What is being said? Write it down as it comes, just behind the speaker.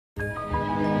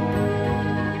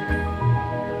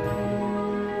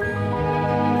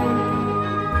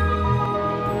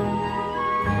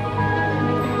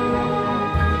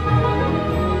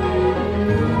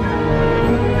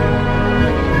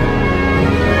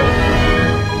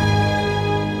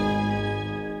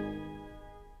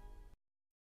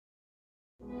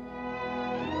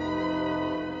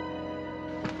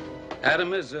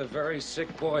Adam is a very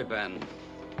sick boy, Ben.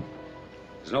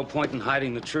 There's no point in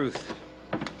hiding the truth.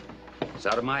 It's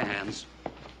out of my hands.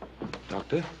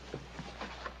 Doctor?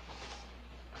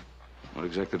 What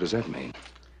exactly does that mean?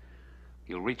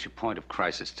 He'll reach a point of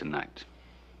crisis tonight.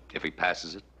 If he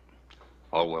passes it,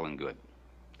 all well and good.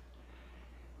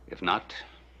 If not,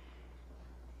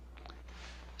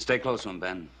 stay close to him,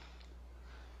 Ben.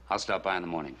 I'll stop by in the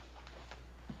morning.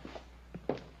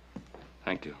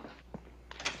 Thank you.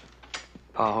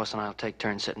 Pa, Horse, and I'll take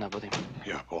turns sitting up with him.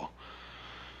 Yeah, Paul.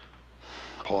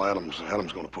 Paul, Adam's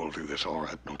going to pull through this all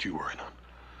right. Don't you worry now.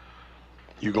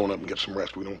 You going up and get some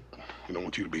rest. We don't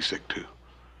want you to be sick, too.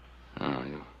 Oh,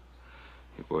 you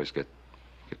boys get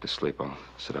to sleep. I'll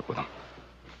sit up with them.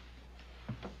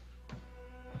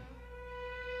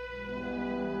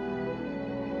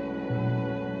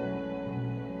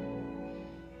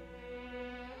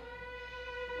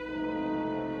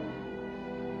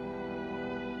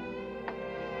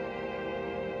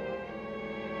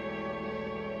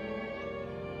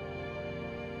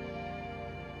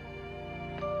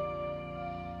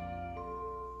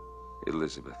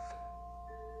 Elizabeth.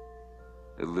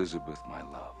 Elizabeth, my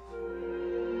love.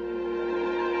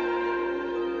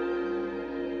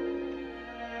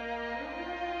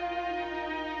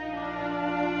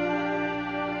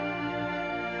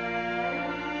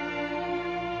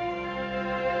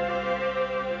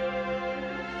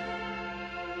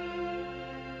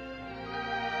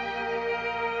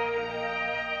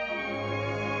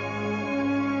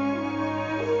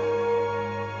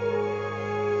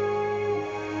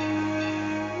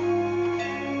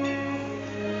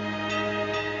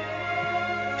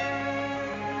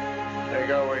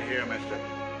 Here, mister.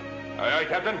 Aye, aye,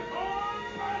 Captain. It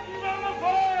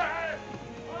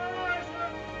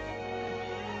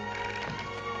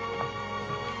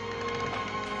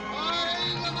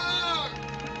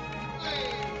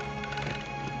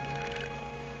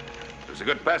was a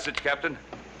good passage, Captain.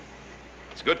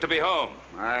 It's good to be home.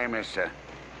 Aye, mister.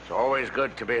 It's always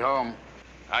good to be home.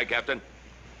 Aye, Captain.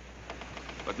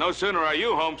 But no sooner are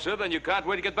you home, sir, than you can't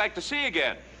wait to get back to sea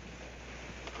again.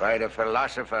 Quite a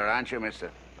philosopher, aren't you, mister?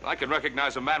 I can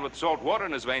recognize a man with salt water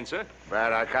in his veins, sir.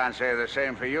 But I can't say the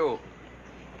same for you.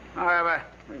 However,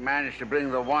 we managed to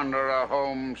bring the Wanderer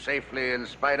home safely in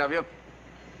spite of you.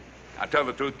 I'll tell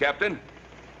the truth, Captain.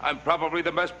 I'm probably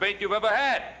the best bait you've ever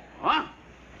had. Huh?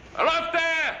 Aloft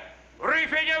there!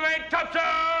 Reefing your main topsail!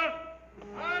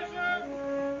 Aye, sir.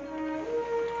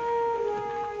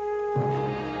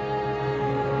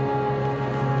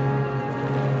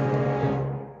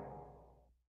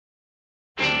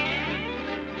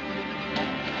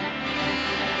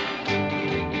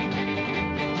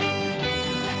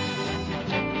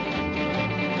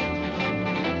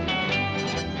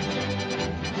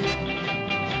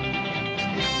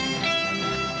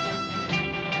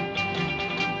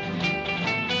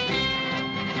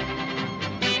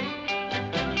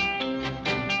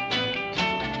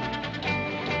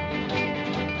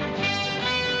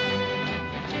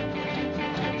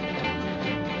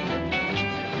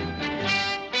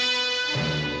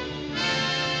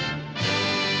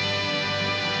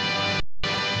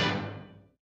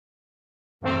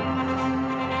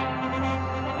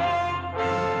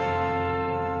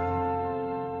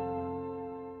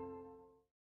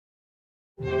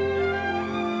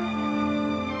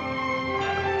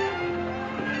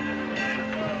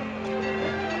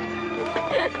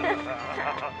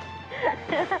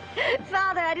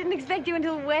 Father, I didn't expect you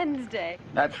until Wednesday.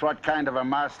 That's what kind of a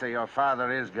master your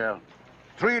father is, girl.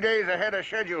 3 days ahead of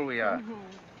schedule we are.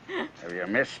 Have you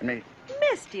missed me?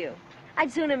 Missed you?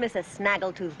 I'd sooner miss a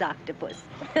snaggle-toothed octopus.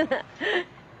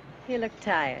 You look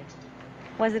tired.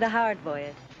 Was it a hard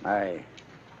voyage? Aye.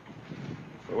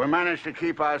 But we managed to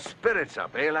keep our spirits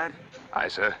up, eh, lad? Aye,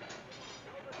 sir.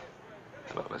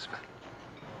 Hello, Elizabeth.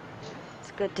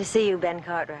 It's good to see you, Ben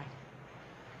Cartwright.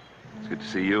 It's good to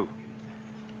see you.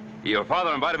 Your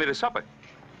father invited me to supper.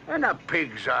 And a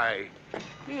pig's eye.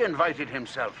 He invited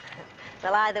himself.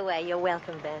 Well, either way, you're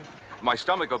welcome, Ben. My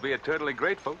stomach will be eternally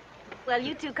grateful. Well,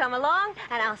 you two come along,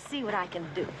 and I'll see what I can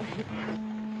do.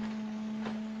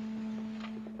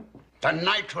 The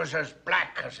night was as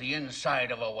black as the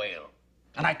inside of a whale.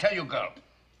 And I tell you, girl,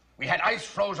 we had ice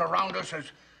floes around us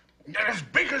as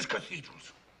big as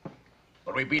cathedrals.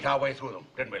 But we beat our way through them,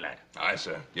 didn't we, lad? Aye,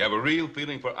 sir. You have a real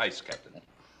feeling for ice, Captain.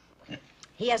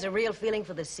 He has a real feeling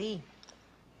for the sea.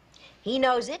 He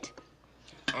knows it,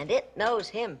 and it knows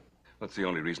him. That's the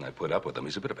only reason I put up with him.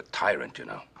 He's a bit of a tyrant, you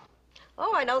know.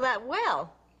 Oh, I know that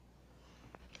well.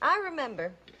 I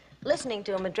remember listening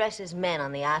to him address his men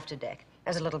on the afterdeck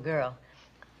as a little girl.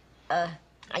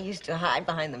 I used to hide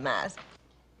behind the mast.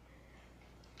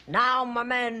 Now, my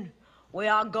men, we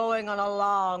are going on a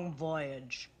long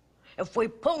voyage. If we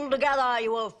pull together,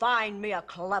 you will find me a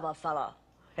clever fellow.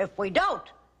 If we don't,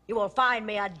 you will find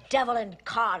me a devil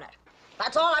incarnate.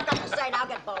 That's all I've got to say. Now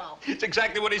get below. It's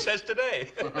exactly what he says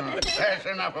today. That's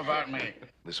enough about me.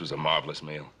 This was a marvelous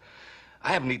meal.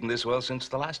 I haven't eaten this well since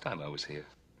the last time I was here.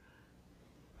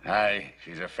 Aye,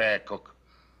 she's a fair cook,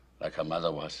 like her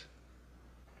mother was.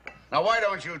 Now, why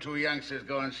don't you two youngsters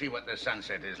go and see what the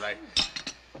sunset is like?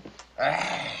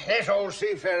 This old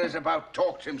seafarer's about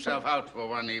talked himself out for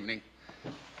one evening.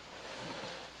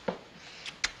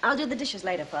 I'll do the dishes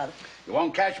later, Father. You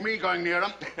won't catch me going near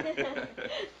them.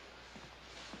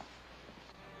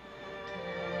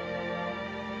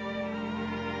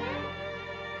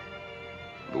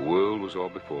 The world was all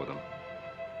before them.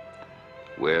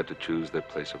 Where to choose their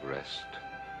place of rest.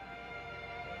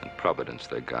 And Providence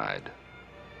their guide.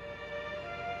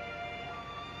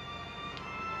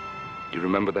 Do you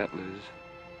remember that, Liz?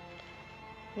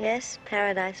 Yes,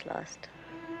 Paradise Lost.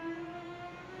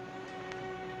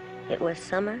 It was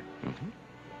summer,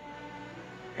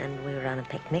 and we were on a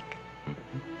picnic,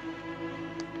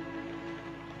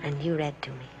 and you read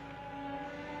to me.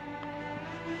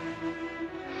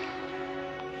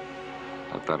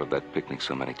 I've thought of that picnic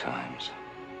so many times.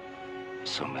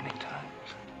 So many times.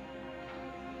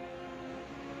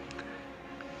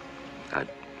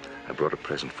 I brought a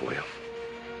present for you.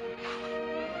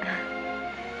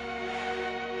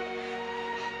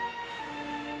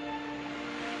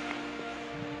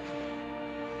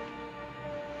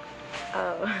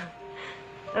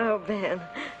 Oh, Ben,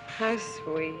 how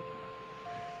sweet.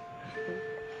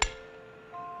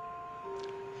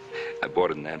 I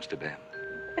bought it in Amsterdam.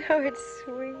 Oh, it's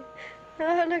sweet.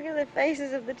 Oh, look at the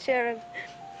faces of the cherubs.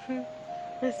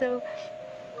 They're so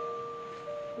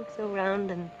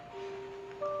round and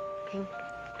pink.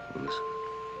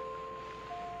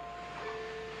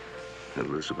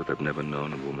 Elizabeth, I've never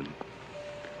known a woman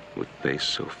with face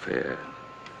so fair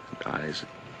and eyes.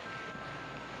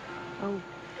 Oh,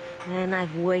 man,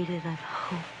 I've waited, I've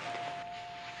hoped.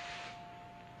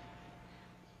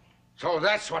 So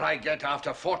that's what I get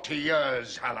after 40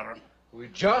 years, Halloran. We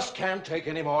just can't take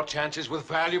any more chances with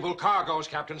valuable cargoes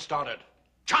Captain Stoddard.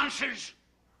 Chances?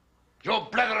 You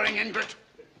blithering Ingrid.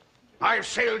 I've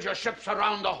sailed your ships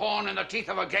around the Horn in the teeth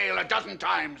of a gale a dozen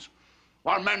times,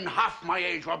 while men half my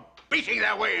age were beating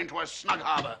their way into a snug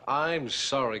harbor. I'm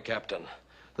sorry, Captain.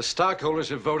 The stockholders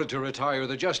have voted to retire.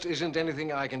 There just isn't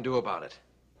anything I can do about it.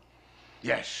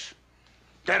 Yes,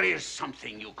 there is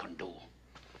something you can do.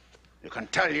 You can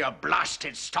tell your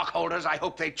blasted stockholders I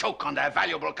hope they choke on their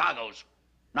valuable cargoes.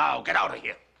 Now, get out of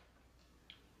here.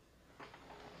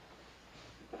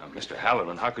 Now, Mr.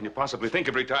 Halloran, how can you possibly think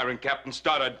of retiring Captain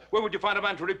Stoddard? Where would you find a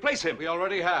man to replace him? We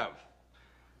already have.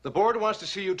 The board wants to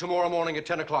see you tomorrow morning at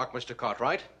 10 o'clock, Mr.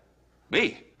 Cartwright.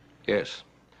 Me? Yes.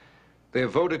 They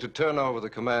have voted to turn over the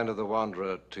command of the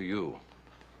Wanderer to you.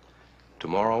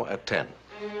 Tomorrow at 10.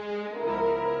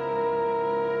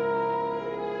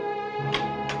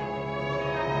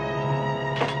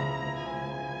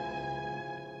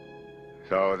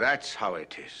 So that's how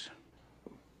it is.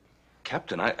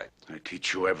 Captain, I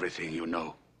teach you everything you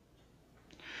know.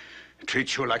 I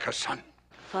treat you like a son.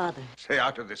 Father. Stay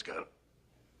out of this, girl.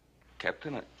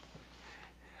 Captain,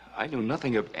 I knew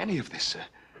nothing of any of this, sir.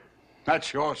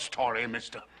 That's your story,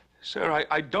 mister. Sir,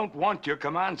 I don't want your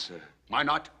command, sir. Why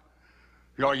not?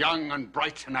 You're young and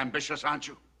bright and ambitious, aren't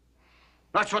you?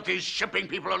 That's what these shipping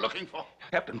people are looking for.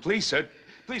 Captain, please, sir.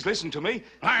 Please listen to me.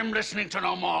 I'm listening to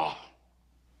no more.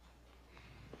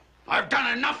 I've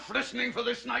done enough listening for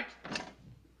this night.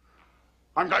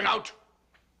 I'm going out.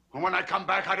 And when I come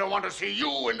back, I don't want to see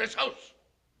you in this house.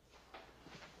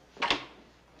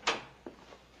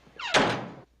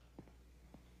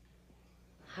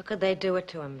 How could they do it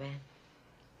to him, Ben?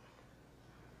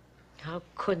 How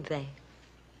could they?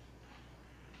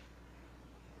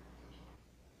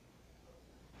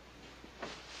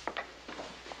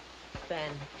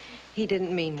 Ben, he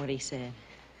didn't mean what he said.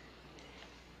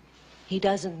 He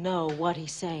doesn't know what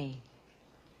he's saying.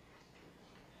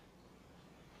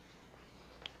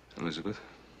 Elizabeth,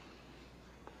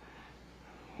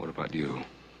 what about you?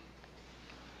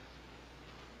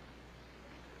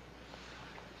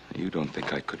 You don't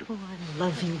think I could have... Oh, I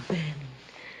love you, Ben.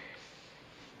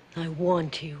 I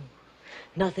want you.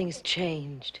 Nothing's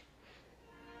changed.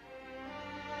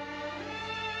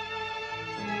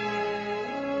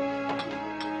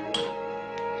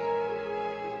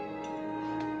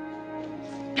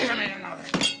 Give me another.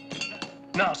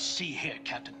 Now, see here,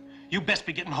 Captain. You best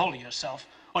be getting hold of yourself,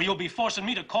 or you'll be forcing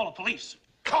me to call the police.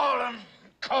 Call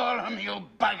him, you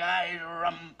bug-eyed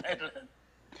rum peddler.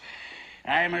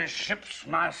 I'm a ship's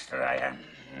master, I am.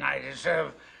 I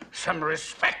deserve some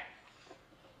respect.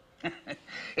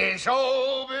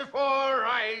 So before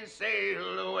I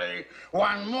sailed away,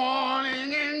 one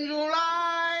morning in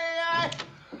July, I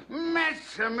met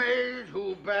a maid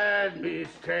who bade me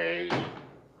stay.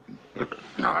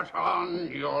 Not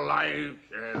on your life,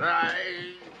 said I.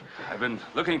 I've been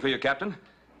looking for you, Captain.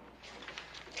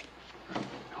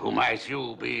 Who might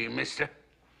you be, mister?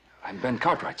 I'm Ben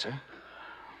Cartwright, sir.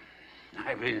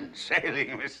 I've been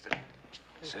sailing, mister.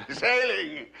 Sir?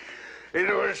 Sailing.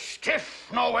 It was stiff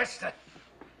nor'wester.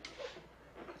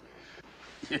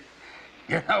 You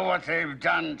know what they've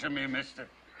done to me, mister?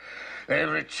 They've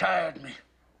retired me.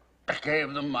 I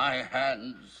gave them my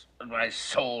hands and my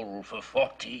soul for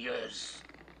 40 years.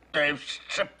 They've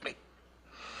stripped me.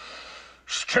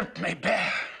 Stripped me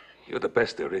bare. You're the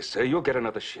best there is, sir. You'll get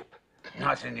another ship.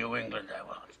 Not in New England, I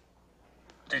won't.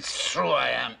 It's true I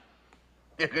am.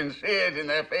 You can see it in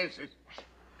their faces.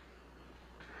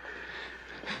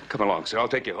 Come along, sir. I'll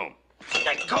take you home.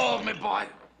 Let go of me, boy.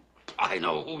 I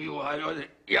know who you are. You're the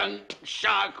young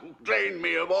shark who drained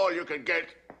me of all you could get.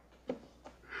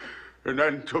 And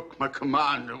then took my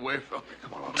command away from me.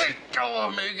 Come along. Let go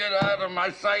of me. Get out of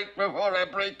my sight before I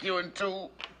break you in two.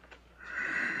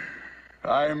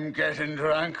 I'm getting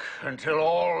drunk until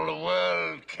all the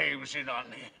world caves in on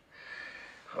me.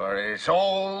 For it's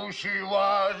all she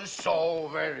was so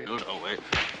very low.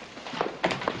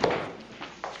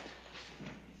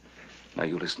 Now,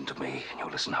 you listen to me, and you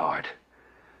listen hard.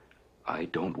 I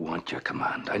don't want your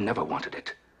command. I never wanted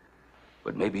it.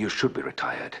 But maybe you should be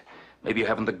retired. Maybe you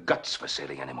haven't the guts for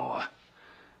sailing anymore.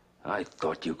 I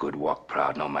thought you could walk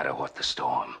proud no matter what the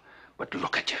storm. But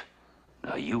look at you.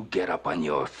 Now, you get up on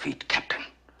your feet, Captain.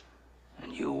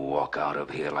 And you walk out of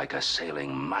here like a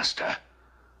sailing master,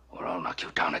 or I'll knock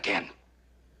you down again.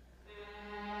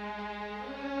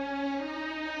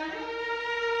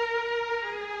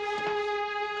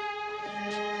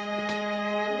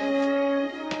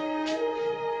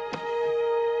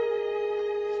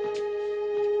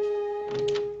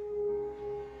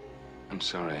 I'm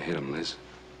sorry I hit him, Liz.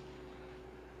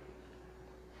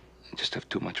 I just have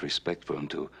too much respect for him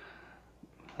to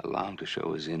allow him to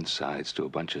show his insides to a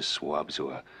bunch of swabs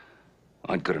who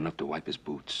aren't good enough to wipe his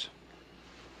boots.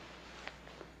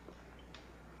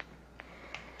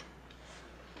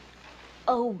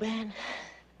 Oh, Ben.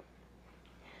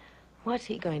 What's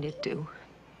he going to do?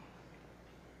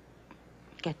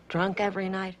 Get drunk every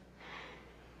night?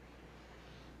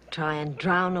 Try and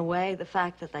drown away the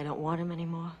fact that they don't want him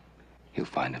anymore? He'll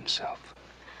find himself.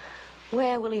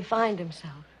 Where will he find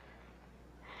himself?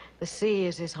 The sea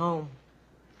is his home.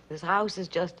 This house is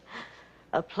just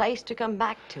a place to come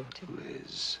back to.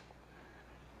 Liz,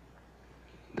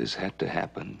 this had to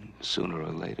happen sooner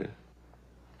or later.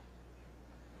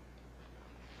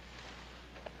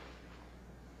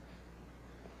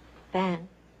 Ben,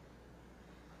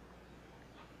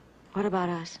 what about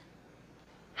us?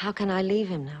 How can I leave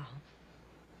him now?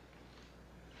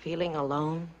 Feeling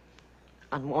alone,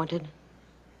 unwanted,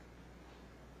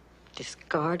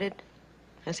 discarded,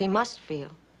 as he must feel.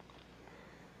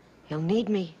 He'll need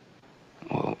me.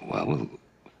 Well,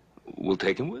 we'll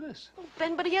take him with us. Oh,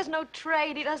 Ben, but he has no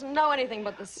trade. He doesn't know anything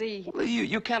but the sea. Well,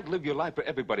 you can't live your life for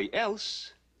everybody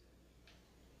else.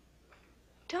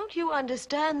 Don't you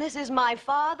understand? This is my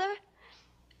father.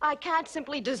 I can't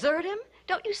simply desert him.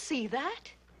 Don't you see that?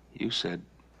 You said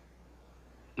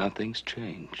nothing's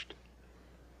changed.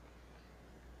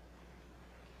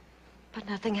 But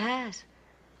nothing has.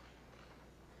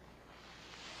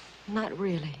 Not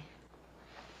really.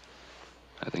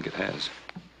 I think it has.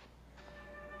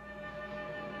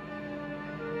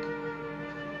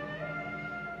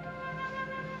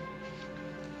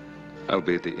 I'll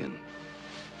be at the inn.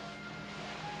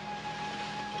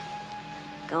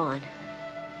 Go on.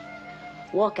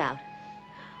 Walk out.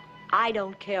 I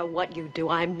don't care what you do.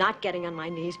 I'm not getting on my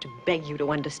knees to beg you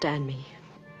to understand me.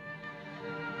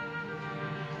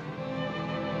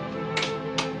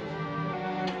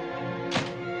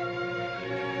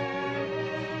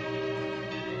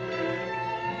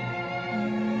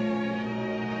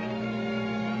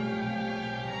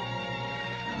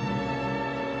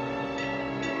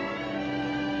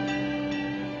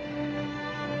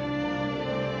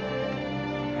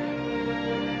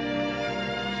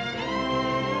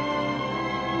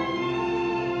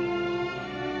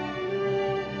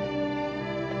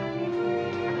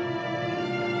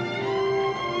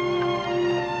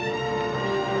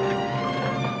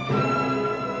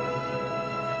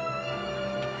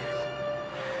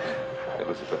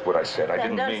 Elizabeth, what I said, I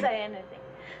didn't mean... Don't say anything.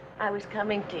 I was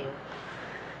coming to you.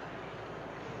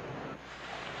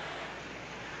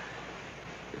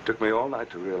 It took me all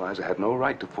night to realize I had no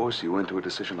right to force you into a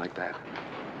decision like that.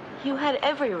 You had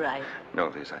every right. No,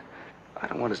 Liz, I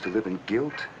don't want us to live in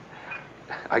guilt.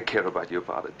 I care about your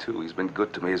father, too. He's been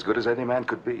good to me, as good as any man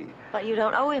could be. But you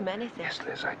don't owe him anything. Yes,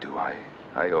 Liz, I do. I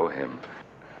owe him.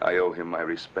 I owe him my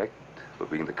respect for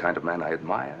being the kind of man I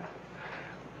admire.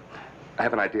 I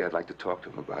have an idea I'd like to talk to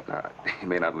him about now. He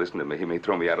may not listen to me. He may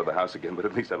throw me out of the house again, but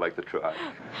at least I'd like to try.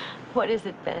 What is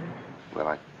it, Ben?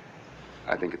 Well,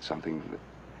 I think it's something that,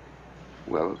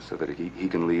 well, so that he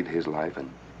can lead his life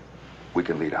and we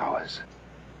can lead ours.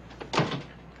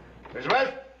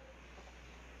 Elizabeth?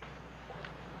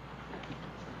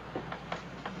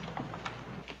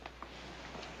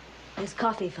 There's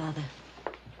coffee, Father.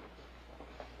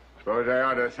 Suppose I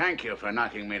ought to thank you for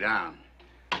knocking me down.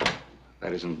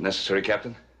 That isn't necessary,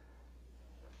 Captain.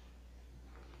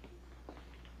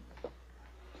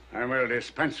 I will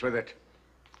dispense with it.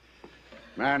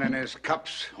 Man in his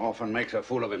cups often makes a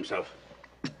fool of himself.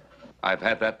 I've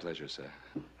had that pleasure, sir.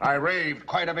 I raved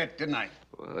quite a bit, didn't I?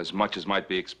 Well, as much as might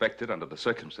be expected under the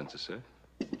circumstances, sir.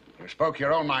 You spoke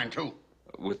your own mind, too.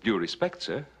 With due respect,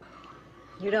 sir.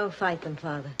 You don't fight them,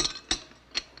 Father.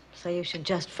 So you should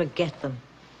just forget them.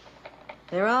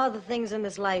 There are other things in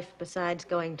this life besides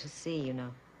going to sea, you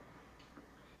know.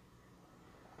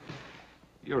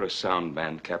 You're a sound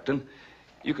man, Captain.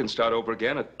 You can start over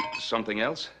again at something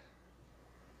else.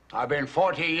 I've been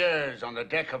 40 years on the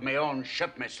deck of my own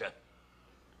ship, mister.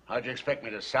 How'd you expect me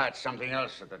to start something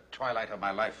else at the twilight of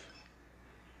my life?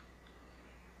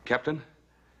 Captain,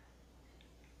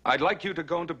 I'd like you to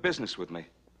go into business with me.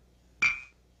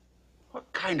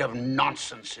 What kind of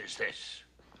nonsense is this?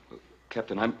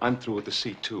 Captain, I'm through with the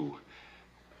sea, too.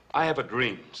 I have a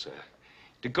dream, sir,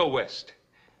 to go west.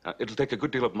 It'll take a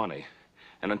good deal of money.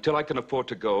 And until I can afford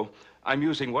to go, I'm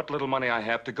using what little money I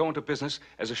have to go into business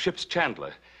as a ship's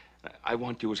chandler. I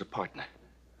want you as a partner.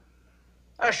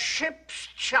 A ship's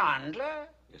chandler?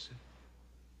 Yes, sir.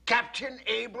 Captain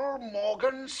Abel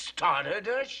Morgan started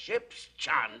a ship's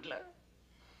chandler?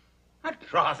 I'd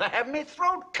rather have me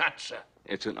throat cut, sir.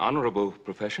 It's an honorable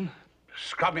profession.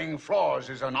 Scrubbing floors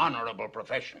is an honorable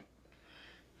profession.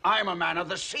 I'm a man of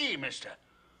the sea, mister.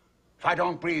 If I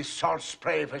don't breathe salt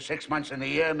spray for 6 months in the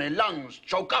year, my lungs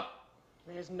choke up.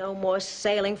 There's no more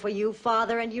sailing for you,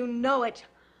 Father, and you know it.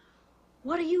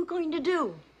 What are you going to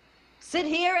do? Sit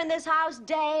here in this house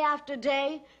day after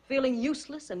day, feeling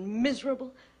useless and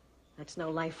miserable? That's no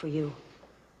life for you.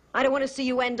 I don't want to see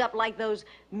you end up like those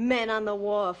men on the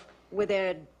wharf with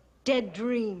their dead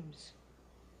dreams.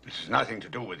 This has nothing to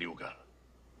do with you, girl.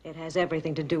 It has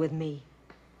everything to do with me.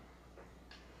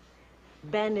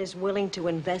 Ben is willing to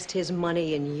invest his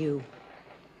money in you.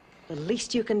 The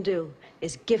least you can do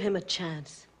is give him a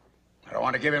chance. I don't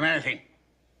want to give him anything.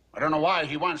 I don't know why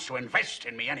he wants to invest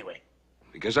in me anyway.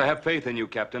 Because I have faith in you,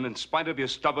 Captain, in spite of your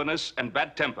stubbornness and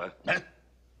bad temper. Huh?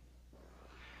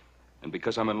 And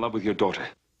because I'm in love with your daughter.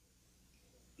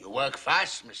 You work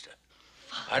fast, mister.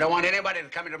 I don't want anybody to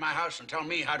come into my house and tell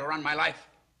me how to run my life.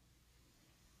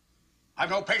 I've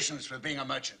no patience with being a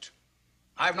merchant.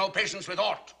 I've no patience with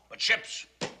aught but ships.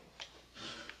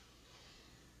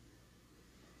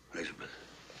 Elizabeth,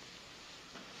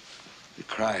 you're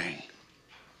crying.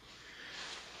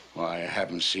 Why, I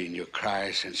haven't seen you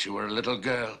cry since you were a little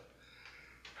girl.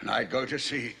 And I'd go to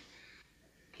sea.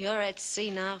 You're at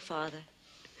sea now, Father.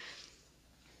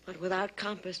 But without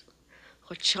compass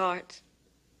or charts,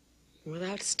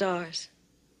 without stars.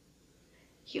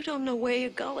 You don't know where you're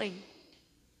going.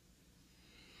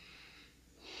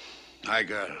 Aye,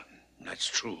 girl, that's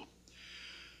true.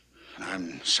 And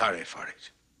I'm sorry for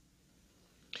it.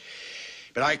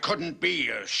 But I couldn't be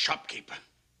a shopkeeper.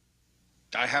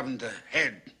 I haven't the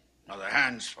head nor the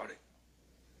hands for it.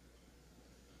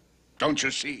 Don't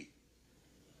you see?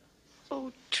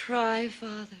 Oh, try,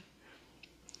 Father.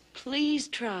 Please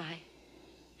try.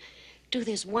 Do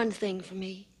this one thing for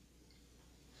me.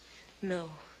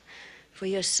 No, for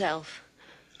yourself.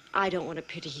 I don't want to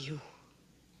pity you.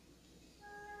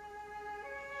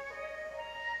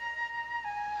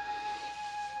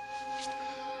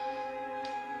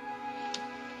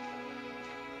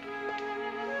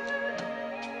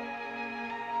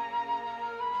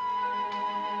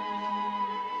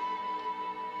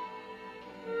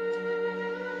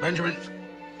 Benjamin,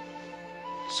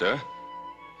 Sir?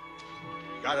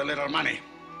 got a little money.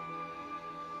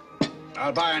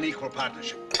 I'll buy an equal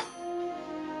partnership.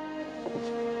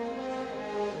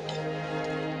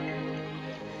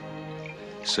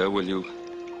 Sir, will you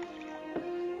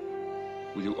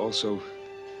also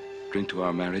drink to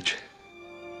our marriage?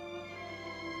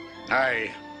 I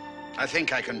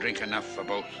think I can drink enough for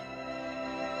both.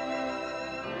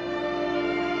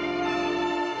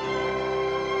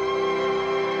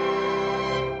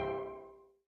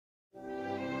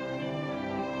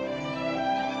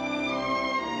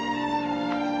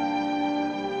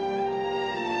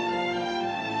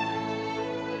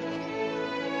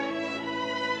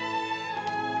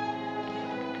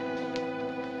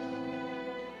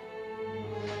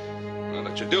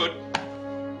 should do it.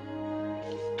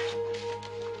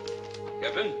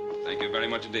 Captain, thank you very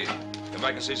much indeed. Come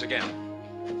back and see us again.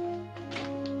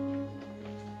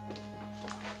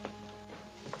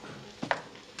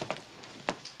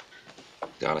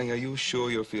 Darling, are you sure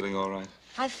you're feeling all right?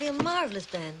 I feel marvelous,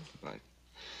 Ben. Right.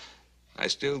 I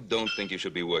still don't think you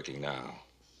should be working now.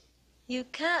 You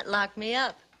can't lock me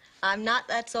up. I'm not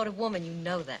that sort of woman. You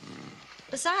know that.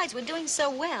 Besides, we're doing so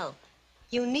well.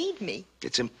 You need me.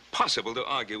 It's impossible to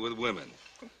argue with women.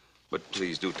 But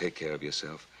please do take care of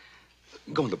yourself.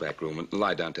 Go in the back room and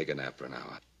lie down, take a nap for an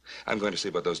hour. I'm going to see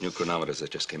about those new chronometers that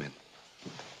just came in.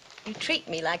 You treat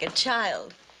me like a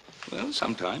child. Well,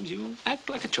 sometimes you act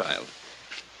like a child.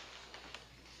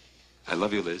 I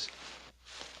love you, Liz.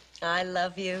 I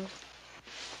love you.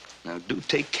 Now, do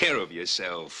take care of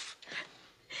yourself.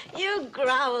 You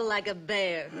growl like a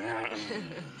bear.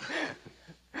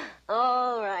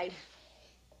 All right.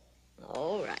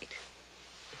 All right.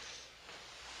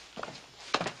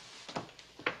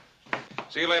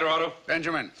 See you later, Otto.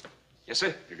 Benjamin. Yes,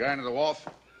 sir? You going to the wharf?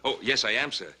 Oh, yes, I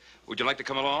am, sir. Would you like to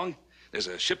come along? There's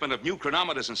a shipment of new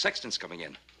chronometers and sextants coming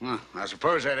in. I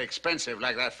suppose they're expensive,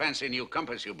 like that fancy new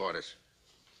compass you bought us.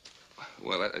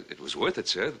 Well, it was worth it,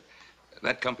 sir.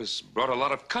 That compass brought a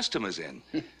lot of customers in.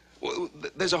 Well,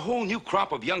 there's a whole new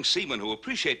crop of young seamen who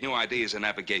appreciate new ideas in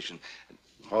navigation.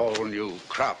 Whole new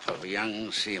crop of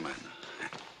young seamen.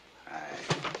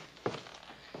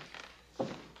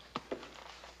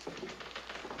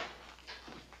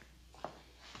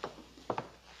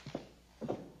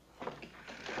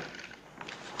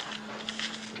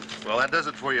 Well, that does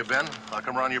it for you, Ben. I'll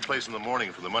come around your place in the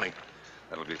morning for the money.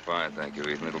 That'll be fine, thank you,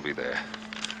 Ethan. It'll be there.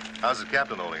 How's the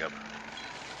captain holding up?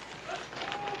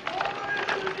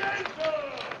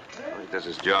 Well, he does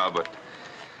his job, but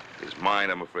his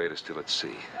mind, I'm afraid, is still at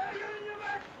sea.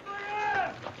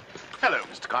 Hello,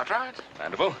 Mr. Cartwright.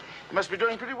 Mandible? You must be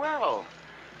doing pretty well.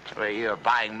 Were you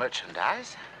buying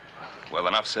merchandise? Well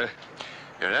enough, sir.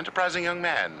 You're an enterprising young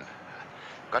man.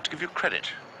 Got to give you credit.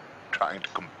 Trying to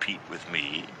compete with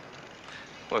me.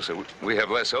 Well, sir, we have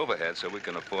less overhead, so we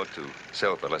can afford to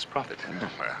sell for less profit.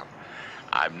 Well,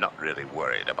 I'm not really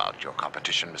worried about your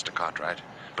competition, Mr. Cartwright.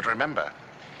 But remember,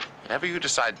 whenever you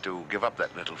decide to give up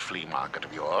that little flea market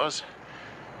of yours,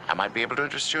 I might be able to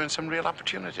interest you in some real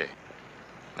opportunity.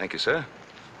 Thank you, sir.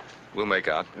 We'll make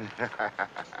out.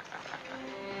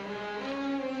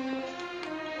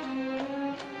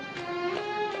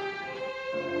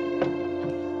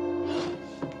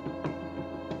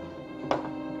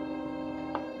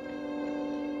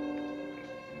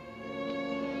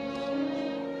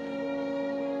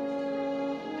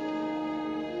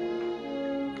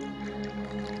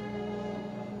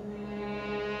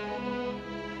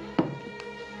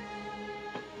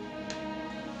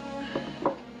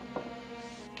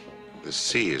 The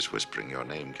sea is whispering your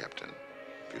name, Captain.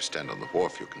 If you stand on the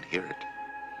wharf, you can hear it.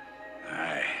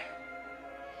 Aye.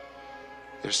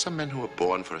 There's some men who are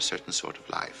born for a certain sort of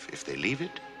life. If they leave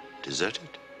it, desert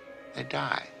it, they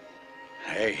die.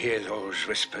 I hear those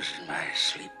whispers in my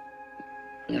sleep,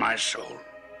 in my soul.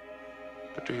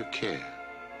 But do you care?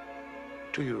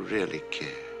 Do you really care?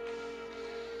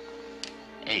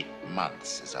 8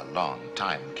 months is a long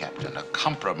time, Captain. A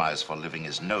compromise for living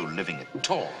is no living at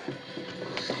all.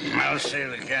 I'll say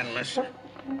it again, mister.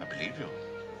 I believe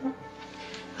you.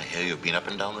 I hear you've been up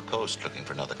and down the coast looking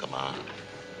for another command.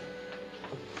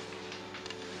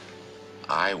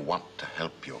 I want to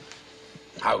help you.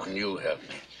 How can you help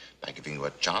me? By giving you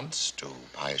a chance to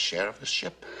buy a share of a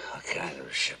ship. What kind of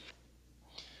a ship?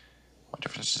 What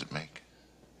difference does it make?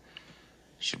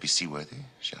 She'll be seaworthy,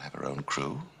 she'll have her own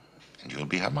crew, and you'll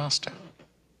be her master.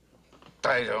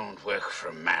 I don't work for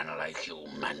a man like you,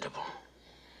 Mandible.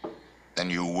 Then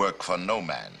you work for no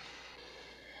man.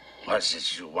 What's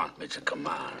it you want me to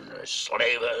command, a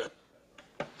slaver?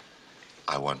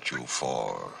 I want you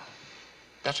for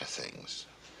better things.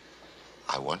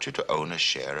 I want you to own a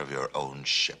share of your own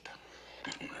ship.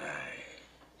 Aye.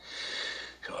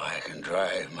 So I can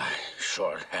drive my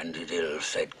short-handed,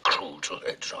 ill-fed crew to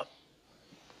their drop.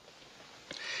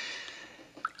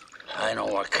 I know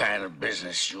what kind of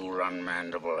business you run,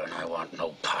 Mandible, and I want no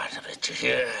part of it. You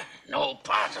hear? No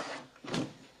part of it.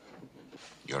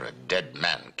 You're a dead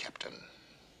man, Captain.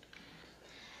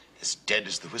 As dead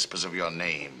as the whispers of your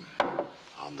name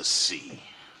on the sea.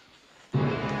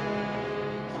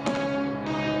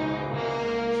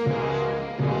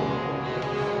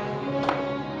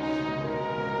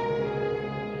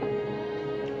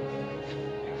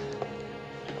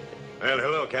 Well,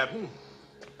 hello, Captain.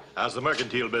 How's the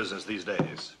mercantile business these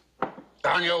days?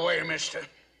 On your way, mister.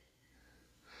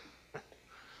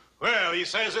 Well, he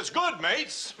says it's good,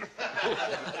 mates.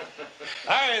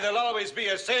 Aye, there'll always be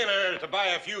a sailor to buy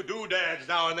a few doodads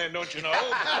now and then, don't you know?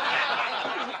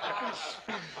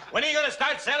 When are you going to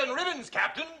start selling ribbons,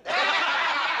 Captain?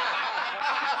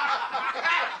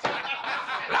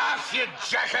 Laugh, you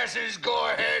jackasses.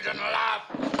 Go ahead and laugh.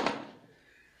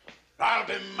 I'll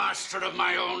be master of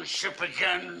my own ship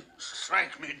again.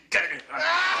 Strike me dead if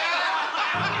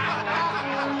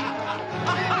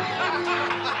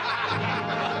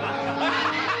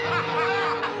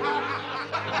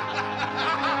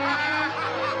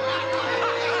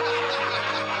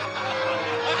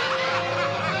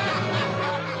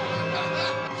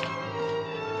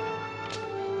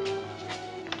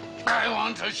I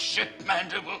want a ship,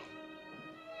 Mandible.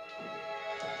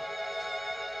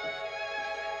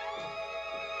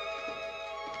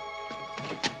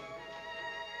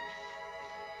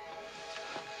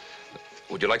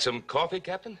 Would you like some coffee,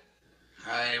 Captain?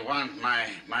 I want my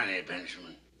money,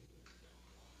 Benjamin.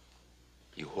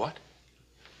 You what?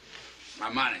 My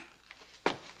money.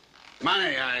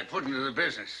 Money I put into the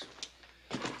business.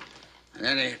 And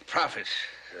any profits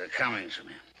that are coming to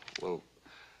me. Well,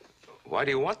 why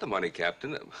do you want the money,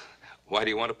 Captain? Why do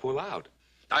you want to pull out?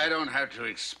 I don't have to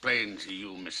explain to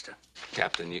you, mister.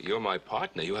 Captain, you're my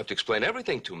partner. You have to explain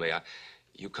everything to me.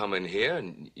 You come in here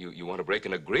and you want to break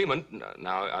an agreement.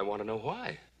 Now I want to know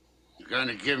why. You going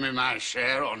to give me my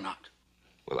share or not?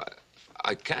 Well,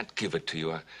 I can't give it to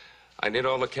you. I need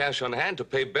all the cash on hand to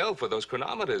pay Bell for those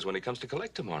chronometers when he comes to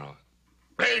collect tomorrow.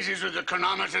 Blazes with the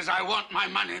chronometers. I want my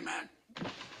money, man.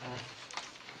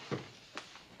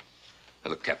 Now,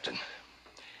 look, Captain,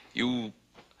 you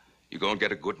go and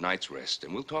get a good night's rest,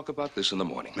 and we'll talk about this in the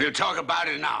morning. We'll talk about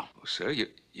it now. Oh, sir,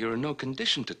 you're in no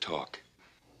condition to talk.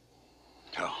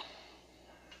 So,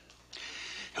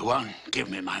 you won't give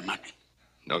me my money?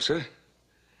 No, sir.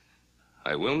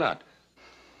 I will not.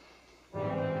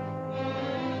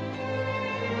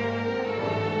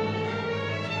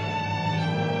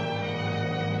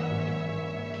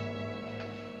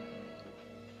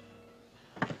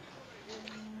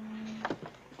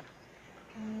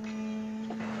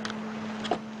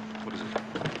 What is it?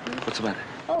 What's the matter?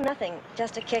 Oh, nothing.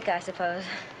 Just a kick, I suppose.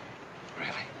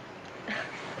 Really?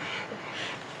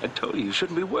 I told you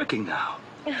shouldn't be working now.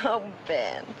 Oh,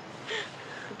 Ben.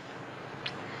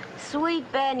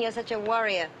 Sweet Ben, you're such a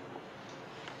warrior.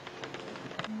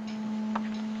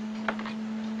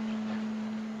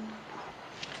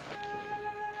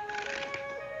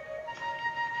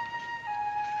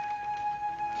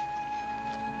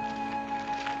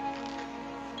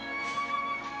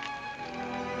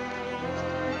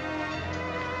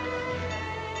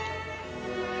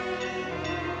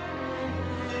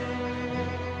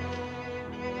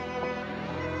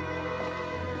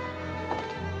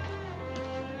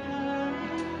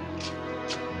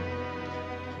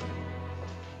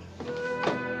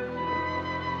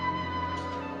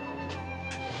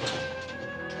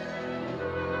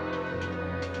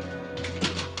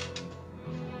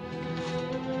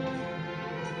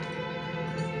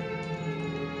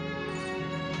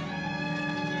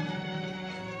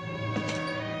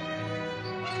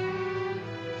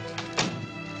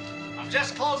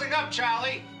 Just closing up,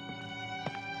 Charlie.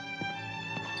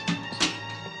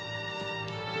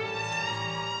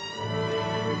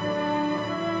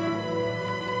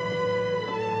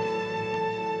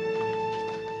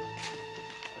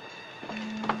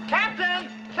 Captain!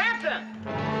 Captain!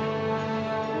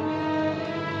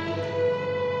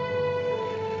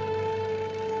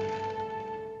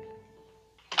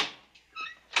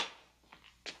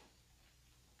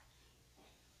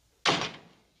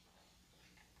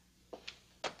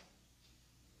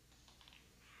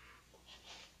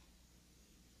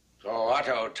 So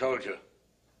Otto told you.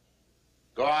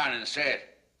 Go on and say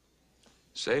it.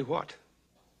 Say what?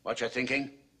 What you're thinking?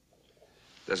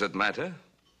 Does it matter?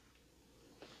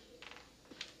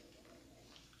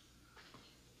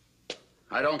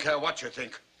 I don't care what you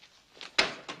think.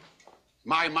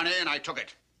 My money and I took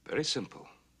it. Very simple.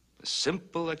 A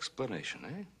simple explanation,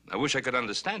 eh? I wish I could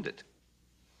understand it.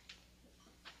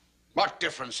 What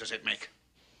difference does it make?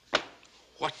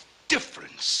 What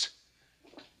difference?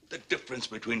 The difference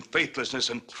between faithlessness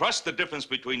and trust, the difference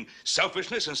between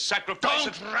selfishness and sacrifice.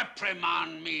 Don't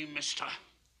reprimand me, mister.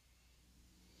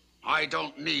 I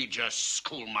don't need your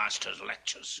schoolmaster's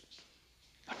lectures.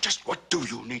 Now, just what do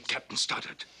you need, Captain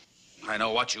Stoddard? I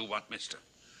know what you want, mister.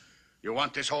 You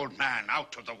want this old man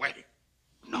out of the way.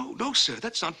 No, sir,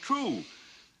 that's not true.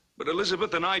 But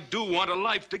Elizabeth and I do want a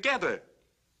life together.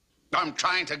 I'm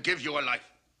trying to give you a life.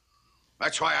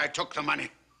 That's why I took the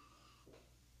money.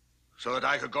 So that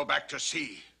I could go back to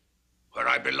sea, where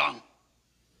I belong.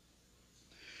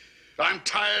 I'm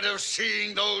tired of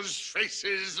seeing those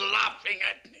faces laughing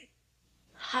at me.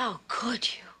 How could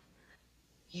you?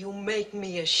 You make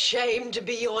me ashamed to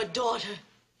be your daughter.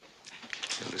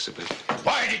 Elizabeth.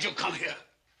 Why did you come here?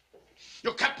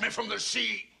 You kept me from the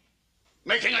sea,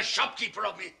 making a shopkeeper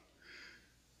of me.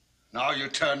 Now you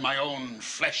turn my own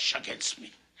flesh against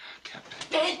me.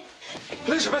 Captain.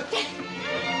 Elizabeth!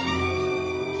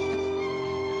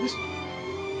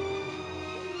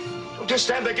 Don't just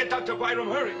stand there. Get Dr. Byram.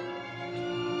 Hurry.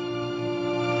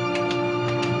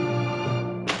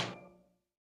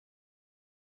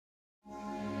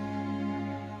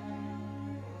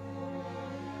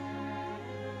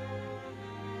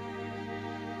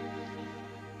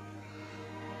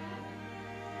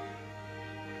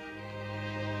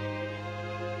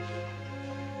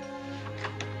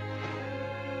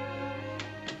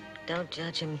 Don't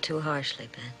judge him too harshly,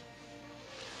 Ben.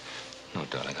 No,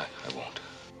 darling, I won't.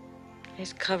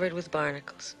 He's covered with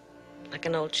barnacles, like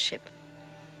an old ship.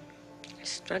 He's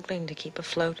struggling to keep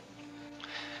afloat.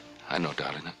 I know,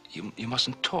 darling. You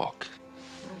mustn't talk.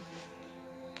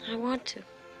 I want to.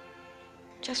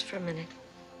 Just for a minute.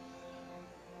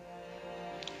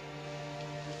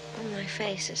 Oh, my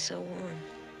face is so warm.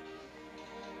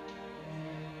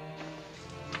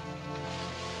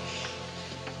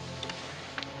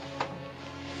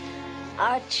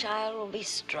 Our child will be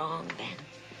strong, Ben.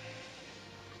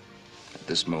 At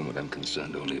this moment, I'm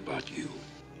concerned only about you.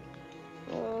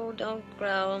 Oh, don't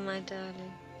growl, my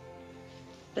darling.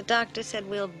 The doctor said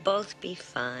we'll both be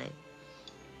fine.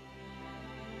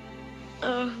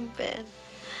 Oh, Ben,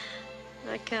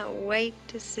 I can't wait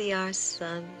to see our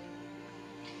son.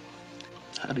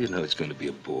 How do you know it's going to be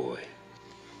a boy?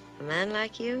 A man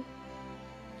like you,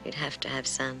 you'd have to have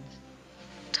sons.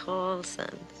 Tall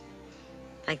sons.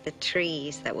 Like the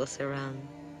trees that will surround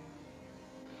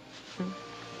them.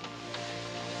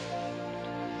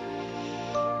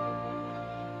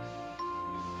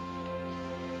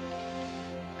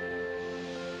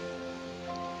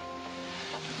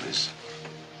 Liz,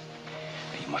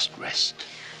 you must rest.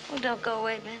 Oh, don't go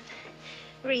away, Ben.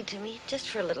 Read to me, just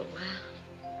for a little while.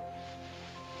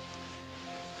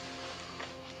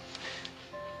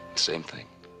 Same thing.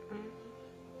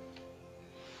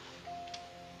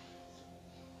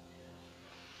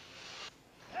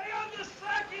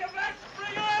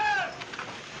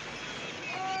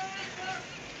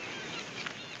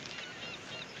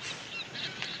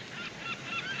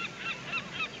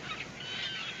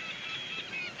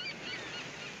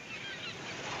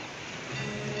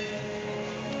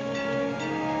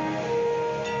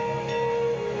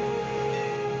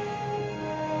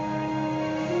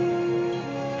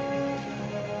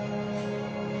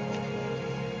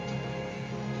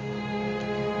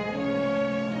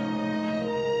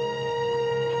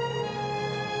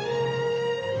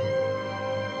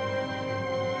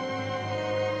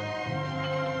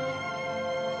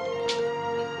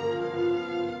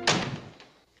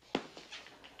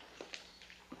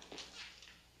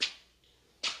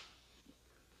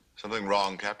 Something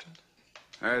wrong, Captain?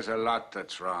 There's a lot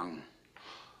that's wrong.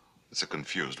 It's a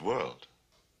confused world.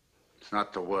 It's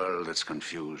not the world that's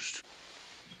confused.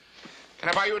 Can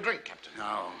I buy you a drink, Captain?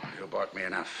 No, you bought me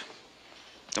enough.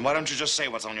 Then why don't you just say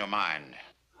what's on your mind?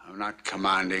 I'm not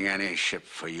commanding any ship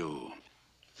for you.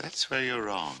 That's where you're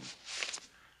wrong.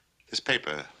 This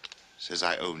paper says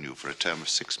I own you for a term of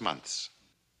 6 months.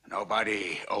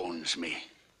 Nobody owns me.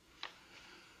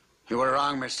 You were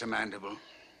wrong, Mr. Mandible.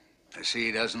 The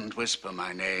sea doesn't whisper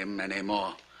my name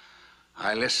anymore.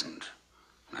 I listened.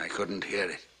 I couldn't hear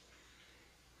it.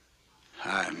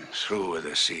 I'm through with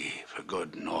the sea for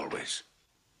good and always.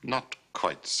 Not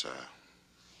quite, sir.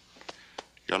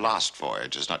 Your last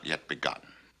voyage has not yet begun.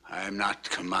 I'm not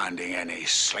commanding any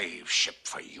slave ship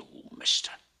for you,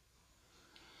 mister.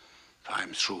 If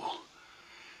I'm through,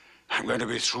 I'm going to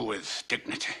be through with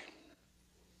dignity.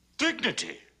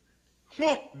 Dignity?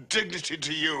 What dignity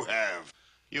do you have?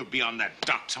 You'll be on that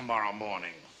dock tomorrow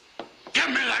morning. Give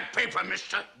me that paper,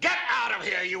 mister. Get out of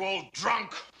here, you old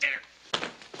drunk!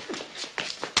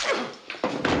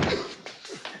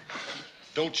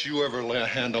 Don't you ever lay a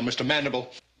hand on Mr.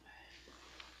 Mandible.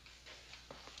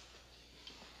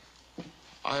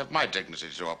 I have my dignity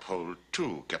to uphold,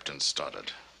 too, Captain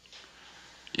Stoddard.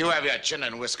 You have your chin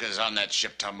and whiskers on that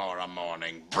ship tomorrow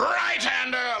morning. Bright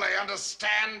and early,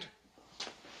 understand?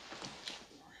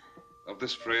 Of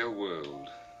this frail world,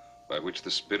 by which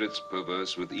the spirits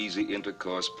perverse with easy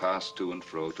intercourse pass to and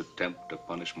fro to tempt or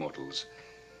punish mortals,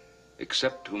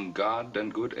 except whom God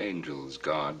and good angels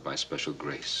guard by special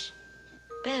grace.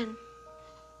 Ben,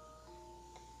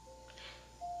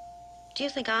 do you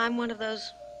think I'm one of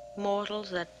those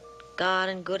mortals that God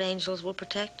and good angels will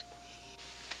protect?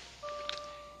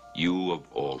 You of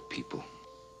all people.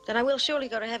 Then I will surely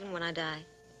go to heaven when I die.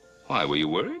 Why, were you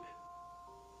worried?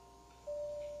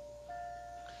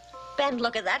 Ben,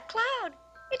 look at that cloud.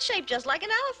 It's shaped just like an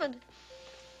elephant.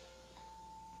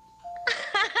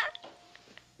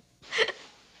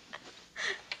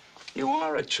 You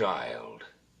are a child.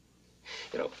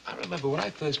 You know, I remember when I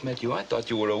first met you, I thought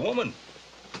you were a woman.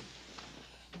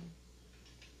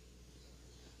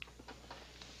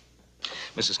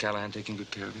 Mrs. Callahan taking good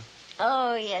care of you?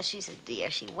 Oh, yes, she's a dear.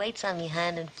 She waits on me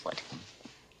hand and foot.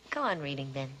 Go on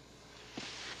reading, Ben.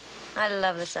 I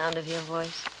love the sound of your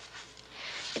voice.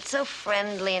 It's so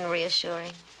friendly and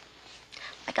reassuring.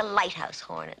 Like a lighthouse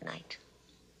horn at night.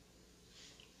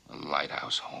 A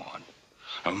lighthouse horn.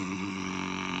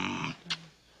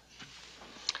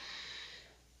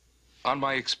 On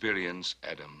my experience,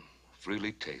 Adam,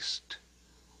 freely taste,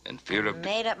 and fear of...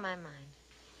 Made up my mind.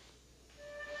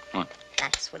 What?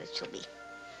 That's what it shall be.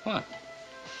 What?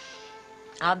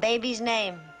 Our baby's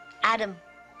name, Adam.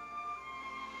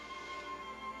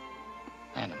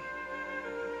 Adam.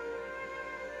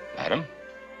 Adam?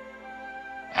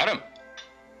 Adam!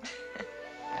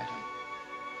 Adam.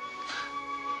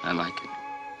 I like it.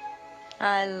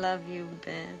 I love you,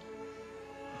 Ben.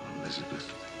 Oh,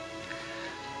 Elizabeth.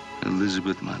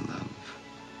 Elizabeth, my love.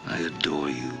 I adore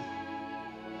you.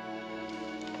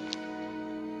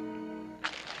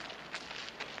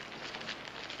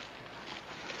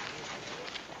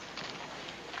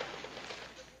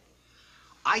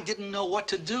 I didn't know what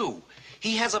to do.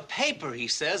 He has a paper, he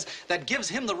says, that gives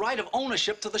him the right of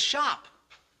ownership to the shop.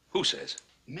 Who says?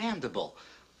 Mandible.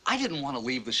 I didn't want to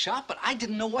leave the shop, but I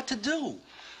didn't know what to do.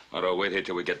 All right, wait here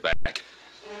till we get back.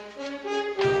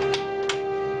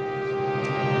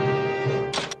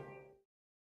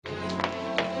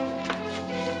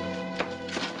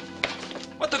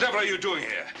 What the devil are you doing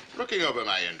here? Looking over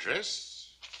my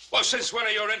interests. Well, since when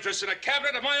are your interests in a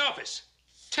cabinet at my office?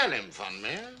 Tell him, Von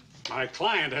Meer. My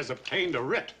client has obtained a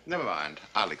writ. Never mind.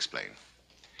 I'll explain.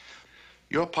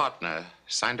 Your partner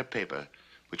signed a paper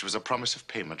which was a promise of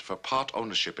payment for part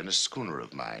ownership in a schooner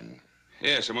of mine.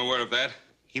 Yes, I'm aware of that.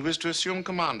 He was to assume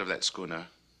command of that schooner.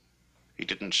 He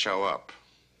didn't show up.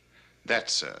 That,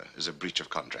 sir, is a breach of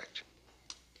contract.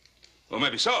 Well,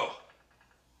 maybe so.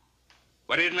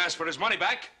 But he didn't ask for his money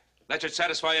back. That should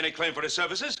satisfy any claim for his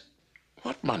services.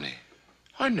 What money?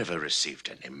 I never received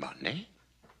any money.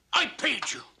 I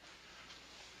paid you.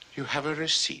 You have a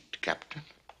receipt, Captain.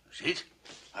 Receipt?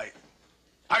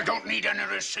 I don't need any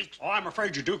receipt. Oh, I'm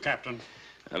afraid you do, Captain.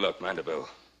 Now, look, Mandeville,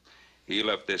 he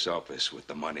left this office with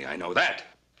the money. I know that.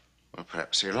 Well,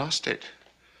 perhaps he lost it.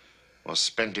 Or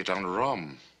spent it on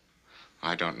rum.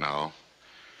 I don't know.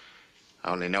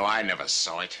 I only know I never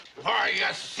saw it. Why, you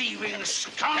thieving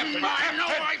scum! I know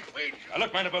I paid you. Now,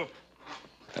 look, Mandeville,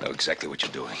 I know exactly what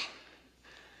you're doing.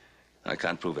 I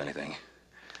can't prove anything.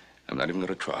 I'm not even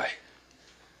going to try.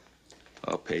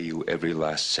 I'll pay you every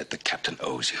last cent the captain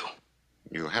owes you.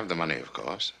 You have the money, of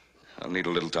course. I'll need a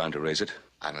little time to raise it.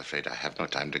 I'm afraid I have no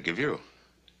time to give you.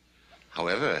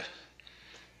 However,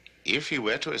 if he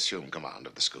were to assume command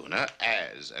of the schooner,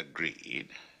 as agreed,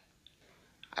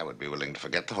 I would be willing to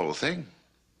forget the whole thing.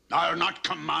 I'll not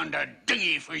command a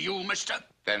dinghy for you, mister.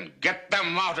 Then get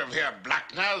them out of here,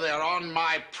 Blackner. They're on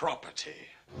my property.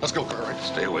 Let's go, Cartwright.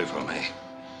 Stay away from me.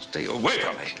 Stay away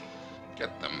from me.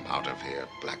 Get them out of here,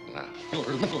 Blackner.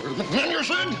 Man, you're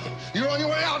said. You're on your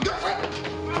way out.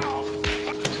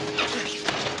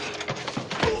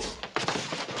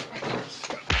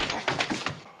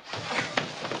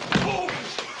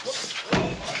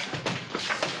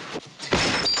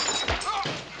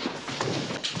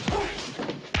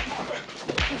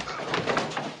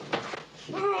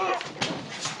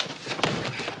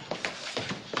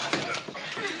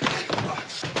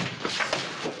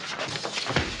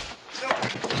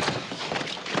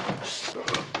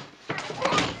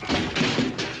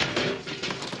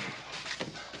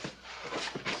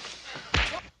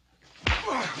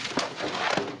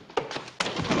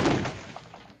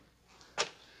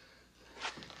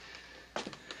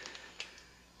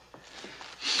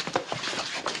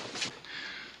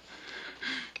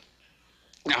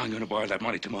 I'm going to borrow that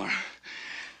money tomorrow.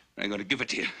 I'm going to give it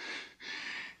to you.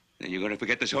 Then you're going to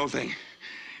forget this whole thing.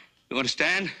 You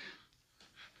understand?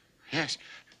 Yes.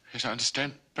 Yes, I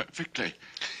understand perfectly.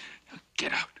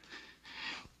 Get out.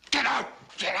 Get out!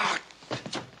 Get out!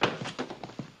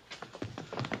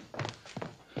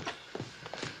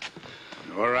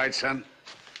 You all right, son?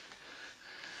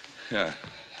 Yeah,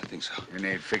 I think so. You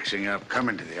need fixing up. Come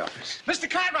into the office. Mr.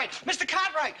 Cartwright! Mr.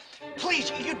 Cartwright!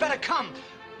 Please, you'd better come.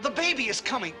 The baby is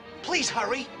coming. Please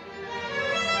hurry.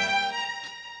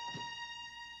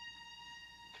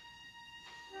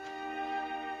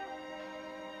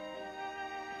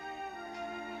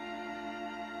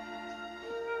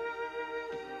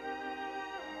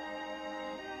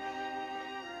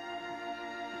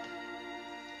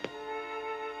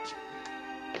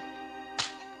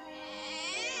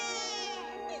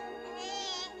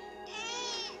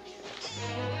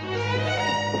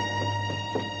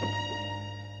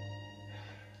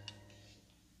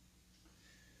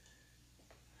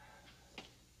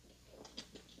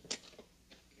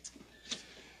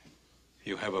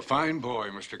 You have a fine boy,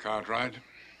 Mr. Cartwright.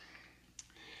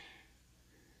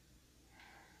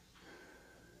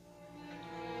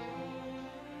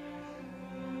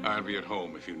 I'll be at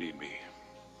home if you need me.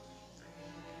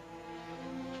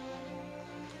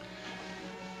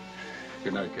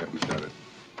 Good night, Captain Stoddard.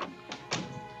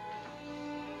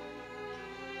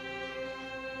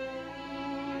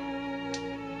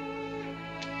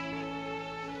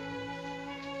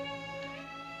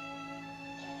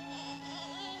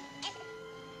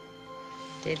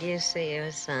 Did you see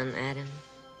your son, Adam?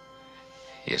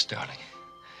 Yes, darling.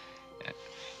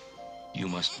 You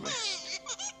must rest.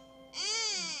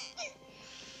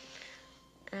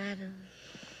 Adam.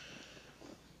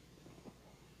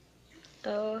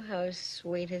 Oh, how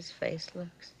sweet his face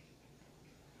looks.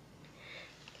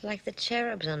 Like the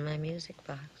cherubs on my music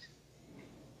box.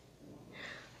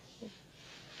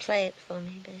 Play it for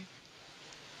me, Ben.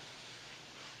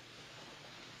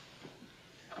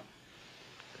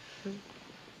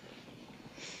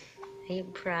 Are you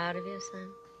proud of your son?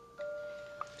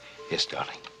 Yes,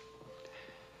 darling.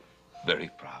 Very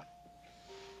proud.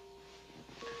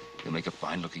 He'll make a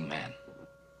fine-looking man.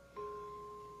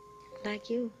 Like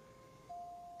you.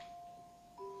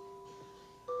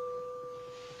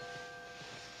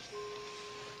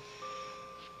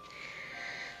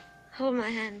 Hold my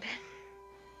hand, Ben.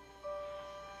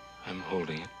 I'm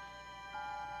holding it.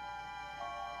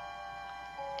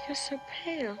 You're so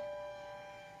pale.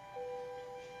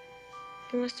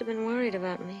 You must have been worried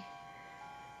about me.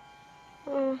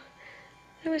 Oh,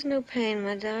 there was no pain,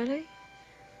 my darling.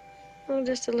 Oh,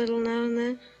 just a little now and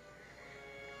then.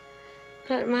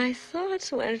 But my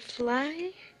thoughts went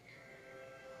flying.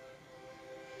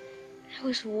 I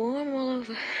was warm all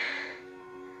over.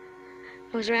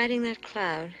 I was riding that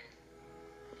cloud.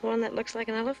 The one that looks like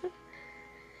an elephant.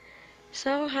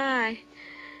 So high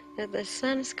that the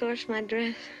sun scorched my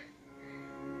dress.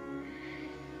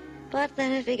 But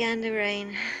then it began to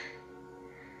rain.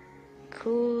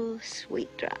 Cool, sweet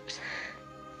drops.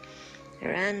 They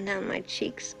ran down my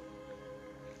cheeks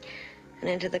and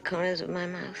into the corners of my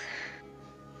mouth.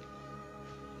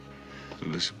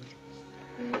 Elizabeth,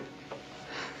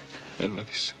 I love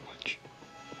you so much.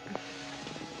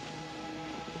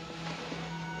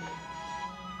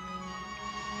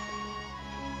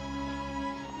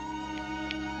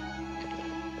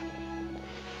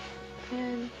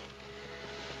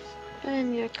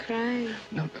 Ben, you're crying.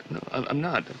 No, I'm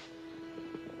not.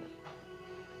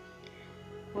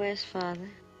 Where's Father?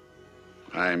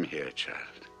 I'm here, child.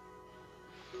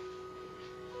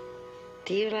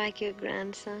 Do you like your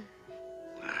grandson?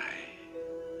 Aye.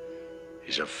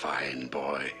 He's a fine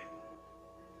boy.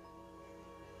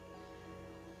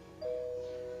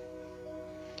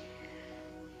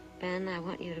 Ben, I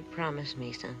want you to promise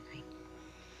me something.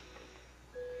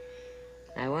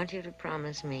 I want you to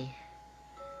promise me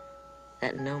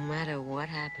that no matter what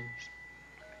happens,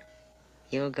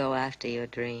 you'll go after your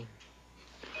dream.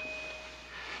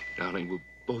 Darling, we'll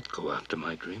both go after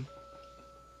my dream.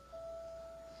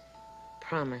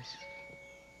 Promise.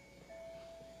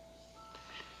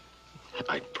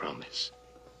 I promise.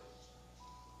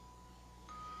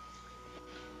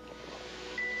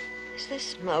 Is there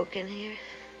smoke in here?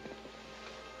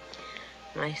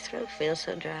 My throat feels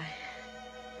so dry.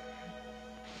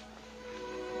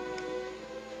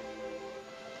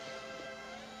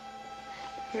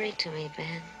 Read to me,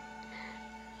 Ben.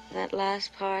 That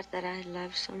last part that I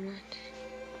love so much.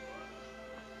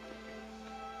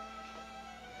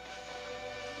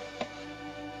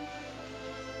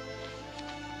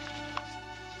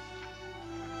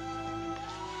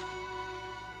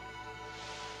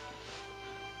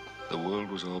 The world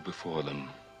was all before them,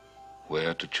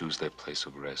 where to choose their place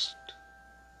of rest,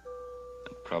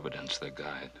 and Providence their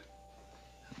guide.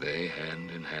 They,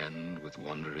 hand in hand, with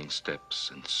wandering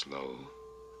steps and slow,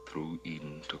 through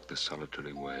Eden took the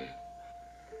solitary way.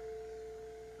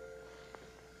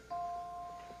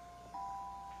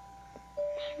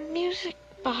 Music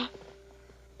box.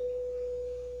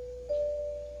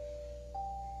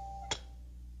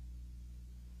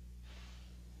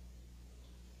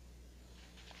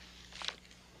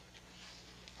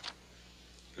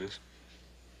 Liz?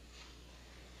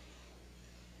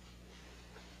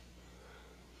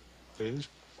 Liz?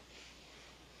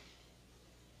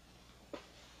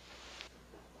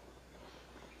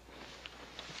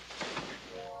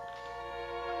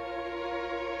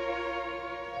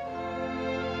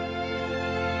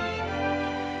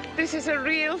 This is a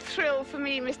real thrill for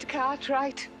me, Mr.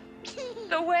 Cartwright.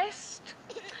 The West.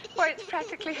 Why, it's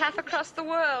practically half across the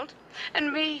world.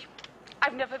 And me,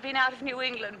 I've never been out of New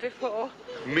England before.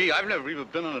 Me, I've never even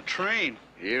been on a train.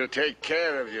 He'll take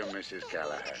care of you, Mrs.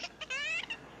 Callahan.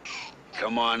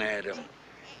 Come on, Adam.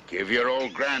 Give your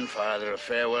old grandfather a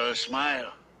farewell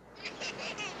smile.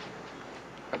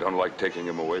 I don't like taking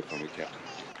him away from you, Captain.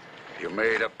 You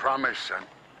made a promise, son.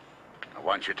 I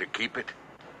want you to keep it.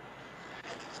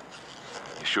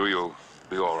 You sure you'll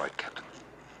be all right, Captain?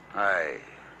 Aye.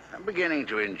 I'm beginning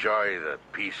to enjoy the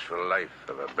peaceful life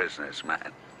of a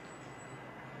businessman.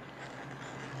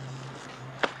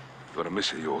 Gonna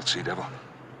miss you old sea devil.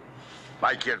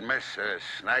 Like you'd miss a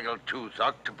snaggle-toothed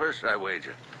octopus, I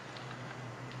wager.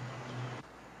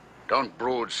 Don't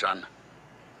brood, son.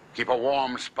 Keep a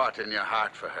warm spot in your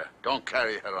heart for her. Don't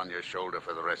carry her on your shoulder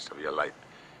for the rest of your life.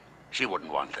 She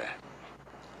wouldn't want that.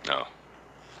 No.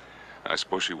 I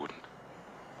suppose she wouldn't.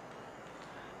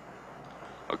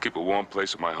 I'll keep a warm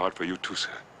place in my heart for you too, sir.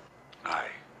 Aye.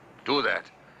 Do that.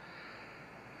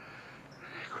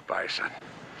 Goodbye, son.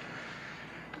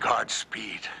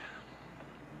 Godspeed.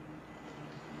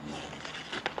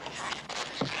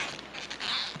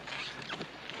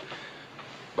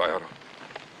 Bye, Otto.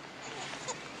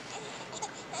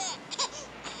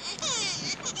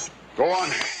 Go on.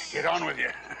 Get on with you.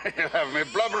 You'll have me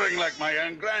blubbering like my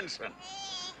young grandson.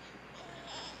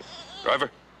 Driver.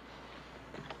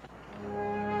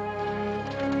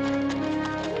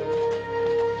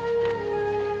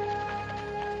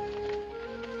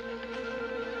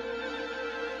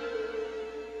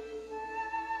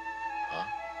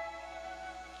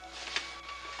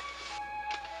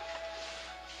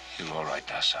 You're all right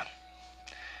now, son.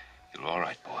 You're all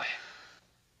right, boy.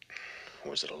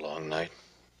 Was it a long night?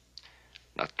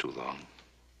 Not too long.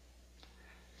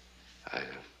 I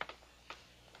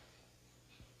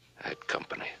had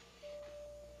company.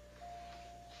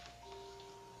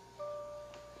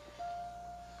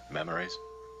 Memories?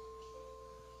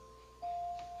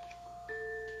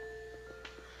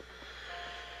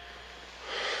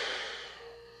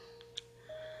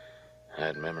 I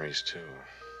had memories, too.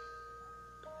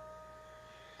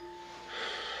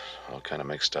 All kind of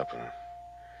mixed up in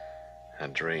a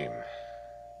dream.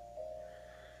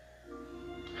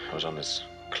 I was on this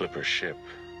clipper ship,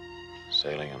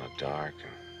 sailing on a dark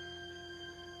and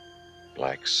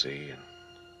black sea, and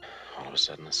all of a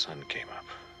sudden the sun came up.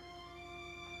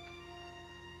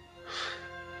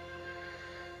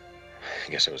 I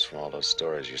guess it was from all those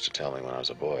stories you used to tell me when I was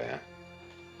a boy, huh?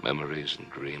 Memories and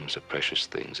dreams are precious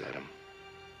things, Adam.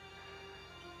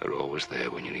 They're always there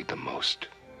when you need them most.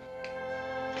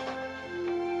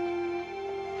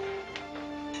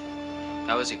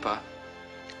 How is he, Pa?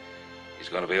 He's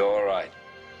gonna be all right.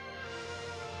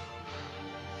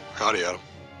 Howdy, Adam.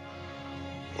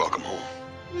 Welcome home.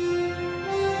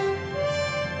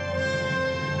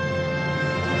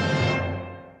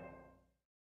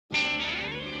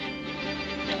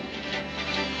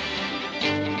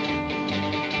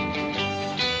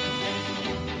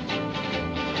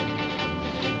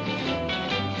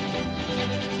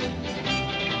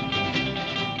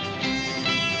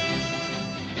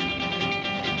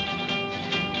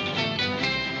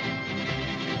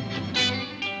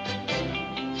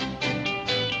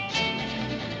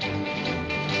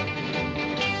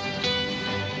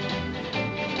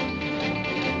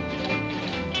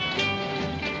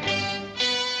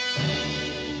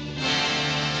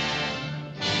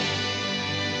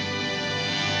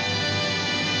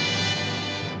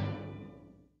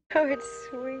 Oh, it's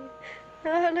sweet.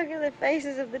 Oh, look at the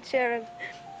faces of the cherubs.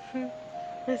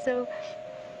 They're so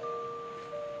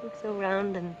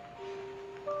round and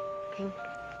pink.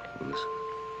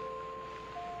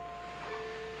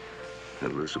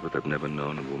 Elizabeth, I've never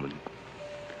known a woman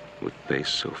with face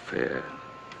so fair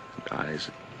and eyes.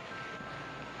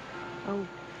 Oh,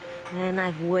 man,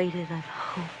 I've waited, I've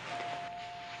hoped.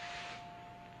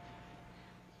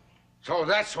 So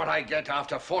that's what I get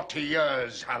after 40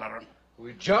 years, Halloran.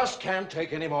 We just can't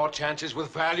take any more chances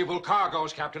with valuable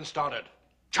cargoes, Captain Stoddard.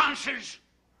 Chances?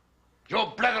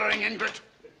 You blethering ingrate.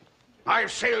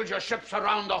 I've sailed your ships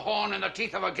around the Horn in the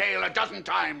teeth of a gale 12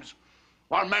 times,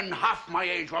 while men half my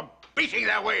age were beating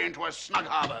their way into a snug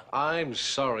harbor. I'm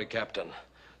sorry, Captain.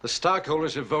 The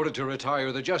stockholders have voted to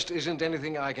retire. There just isn't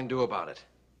anything I can do about it.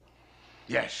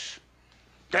 Yes,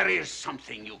 there is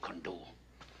something you can do.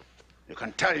 You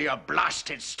can tell your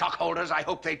blasted stockholders I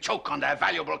hope they choke on their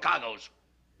valuable cargoes.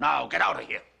 Now, get out of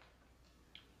here.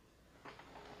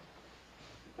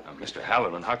 Now, Mr.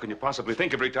 Halloran, how can you possibly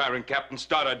think of retiring Captain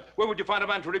Stoddard? Where would you find a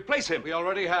man to replace him? We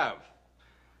already have.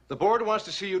 The board wants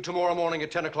to see you tomorrow morning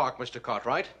at 10 o'clock, Mr.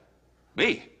 Cartwright.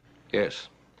 Me? Yes.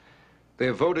 They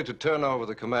have voted to turn over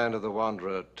the command of the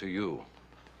Wanderer to you.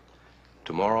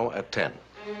 Tomorrow at 10.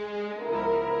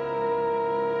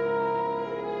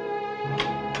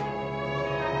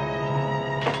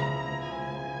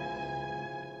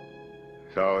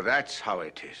 So that's how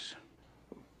it is.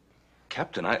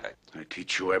 Captain, I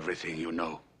teach you everything you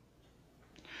know.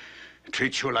 I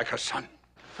treat you like a son.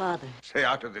 Father. Stay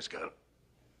out of this, girl.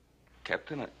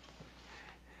 Captain,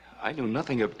 I knew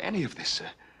nothing of any of this, sir.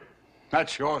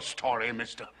 That's your story,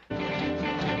 mister.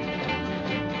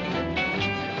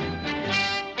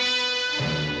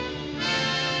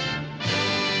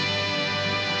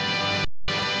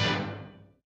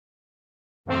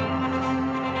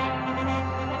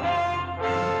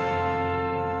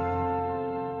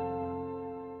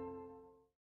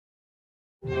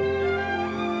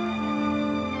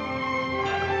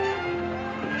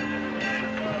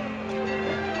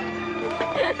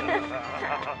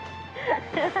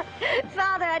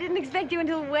 Father, I didn't expect you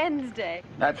until Wednesday.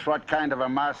 That's what kind of a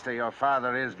master your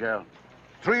father is, girl.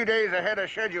 3 days ahead of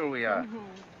schedule we are.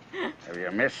 Have you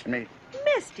missed me?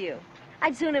 Missed you.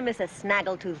 I'd sooner miss a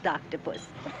snaggletooth octopus.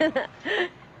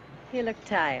 You look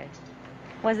tired.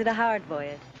 Was it a hard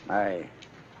voyage? Aye.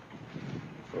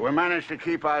 But we managed to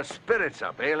keep our spirits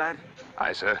up, eh, lad?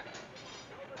 Aye, sir.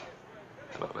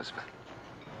 Hello, Elizabeth.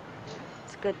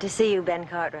 It's good to see you, Ben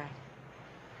Cartwright.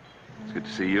 It's good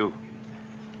to see you.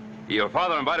 Your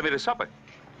father invited me to supper.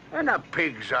 And a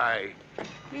pig's eye.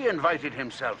 He invited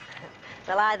himself.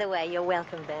 Well, either way, you're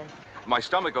welcome, Ben. My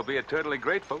stomach will be eternally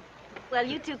grateful. Well,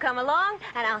 you two come along,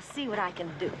 and I'll see what I can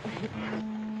do.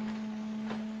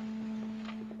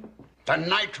 The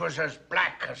night was as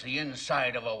black as the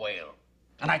inside of a whale.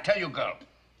 And I tell you, girl,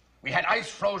 we had ice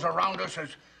floes around us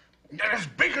as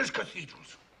big as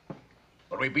cathedrals.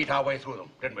 But we beat our way through them,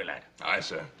 didn't we, lad? Aye,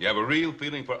 sir. You have a real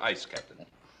feeling for ice, Captain.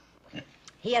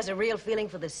 He has a real feeling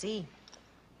for the sea.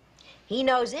 He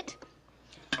knows it,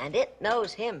 and it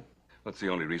knows him. That's the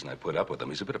only reason I put up with him.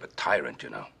 He's a bit of a tyrant,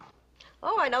 you know.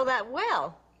 Oh, I know that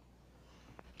well.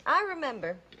 I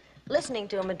remember listening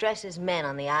to him address his men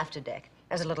on the afterdeck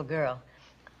as a little girl.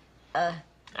 I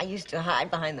used to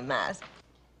hide behind the mast.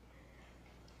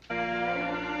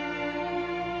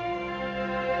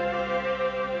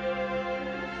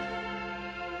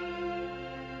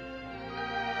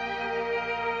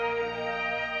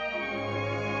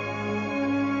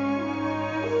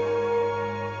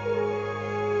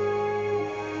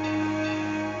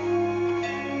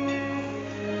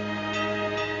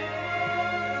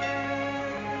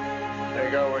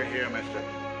 Take over here, mister.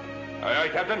 Aye, aye,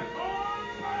 Captain.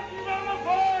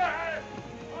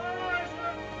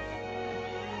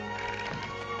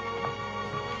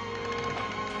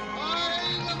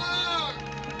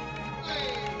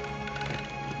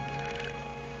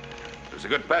 It was a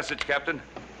good passage, Captain.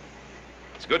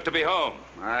 It's good to be home.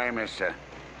 Aye, mister.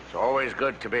 It's always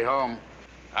good to be home.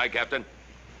 Aye, Captain.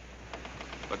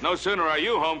 But no sooner are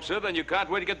you home, sir, than you can't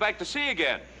wait to get back to sea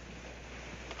again.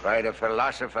 Quite a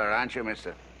philosopher, aren't you,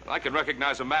 mister? I can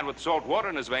recognize a man with salt water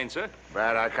in his veins, sir.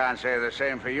 But I can't say the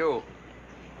same for you.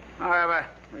 However,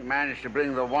 we managed to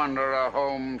bring the Wanderer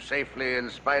home safely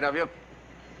in spite of you.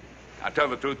 I'll tell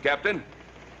the truth, Captain.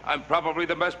 I'm probably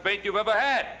the best bait you've ever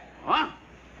had. Huh?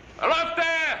 Aloft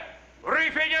there!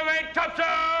 Reef in your main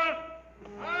topsail!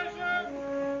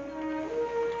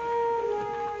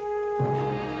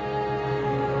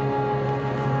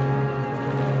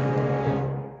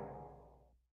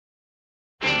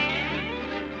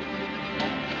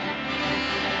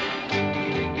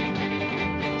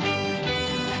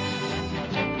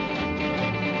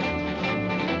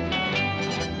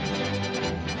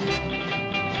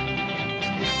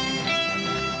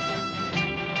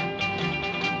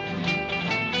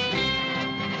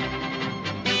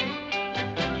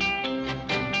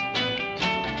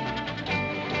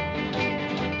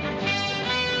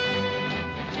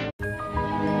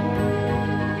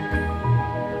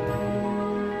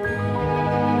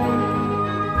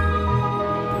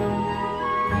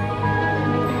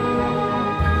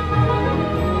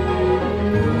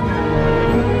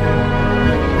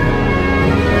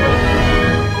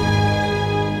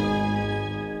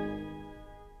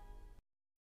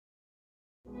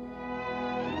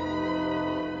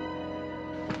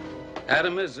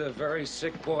 Adam is a very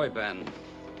sick boy, Ben.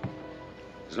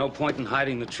 There's no point in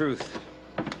hiding the truth.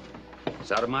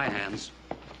 It's out of my hands.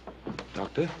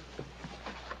 Doctor?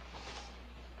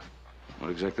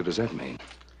 What exactly does that mean?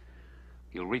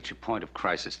 He'll reach a point of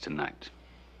crisis tonight.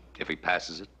 If he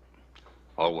passes it,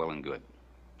 all well and good.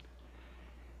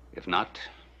 If not,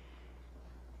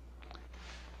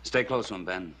 stay close to him,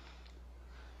 Ben.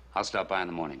 I'll stop by in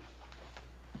the morning.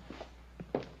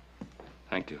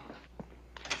 Thank you.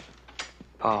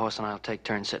 Pa, Horse, and I'll take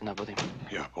turns sitting up with him.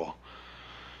 Yeah, Paul.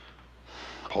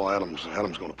 Paul, Adam's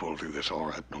going to pull through this all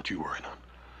right. Don't you worry none.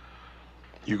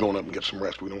 You going up and get some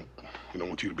rest. We don't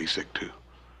want you to be sick, too.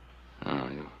 Oh,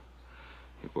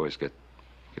 You boys get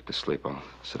to sleep. I'll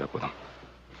sit up with them.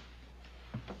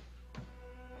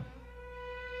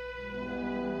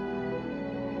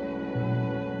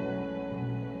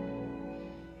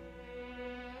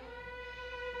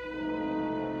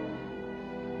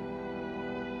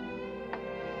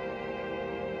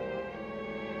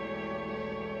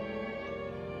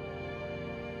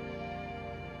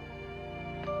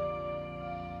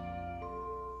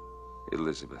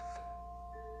 Elizabeth.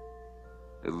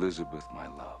 Elizabeth, my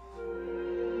love.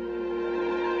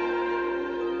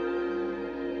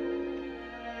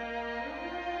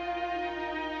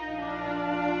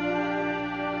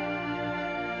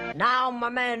 Now, my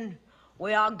men,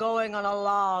 we are going on a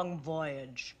long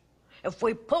voyage. If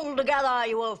we pull together,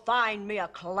 you will find me a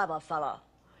clever fella.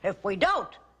 If we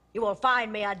don't, you will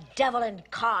find me a devil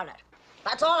incarnate.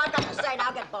 That's all I've got to say.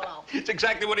 Now get below. It's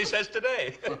exactly what he says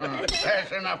today.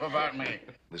 That's enough about me.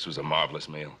 This was a marvelous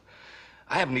meal.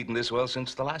 I haven't eaten this well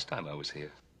since the last time I was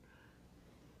here.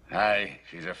 Aye,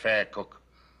 she's a fair cook,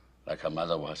 like her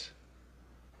mother was.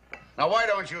 Now, why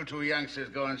don't you two youngsters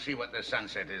go and see what the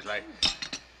sunset is like?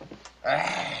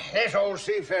 This old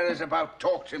seafarer's about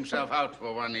talked himself out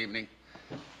for one evening.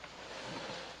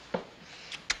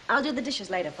 I'll do the dishes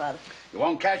later, Father. You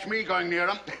won't catch me going near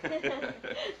them.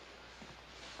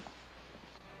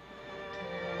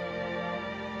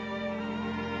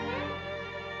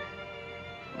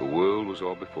 The world was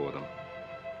all before them.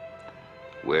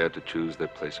 Where to choose their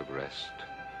place of rest.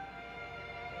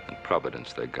 And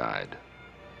Providence their guide.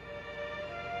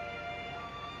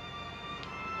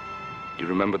 Do you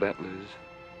remember that, Liz?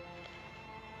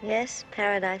 Yes,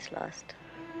 Paradise Lost.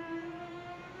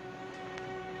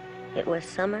 It was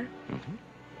summer,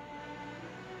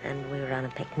 and we were on a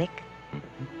picnic,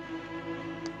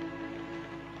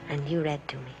 and you read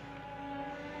to me.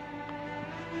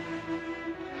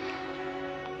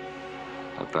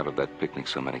 I've thought of that picnic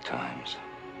so many times.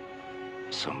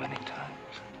 So many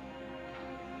times.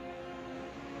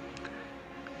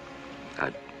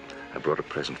 I brought a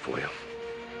present for you.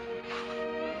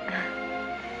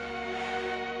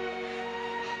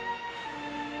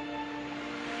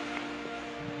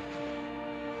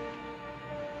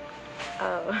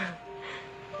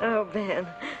 Oh, Ben,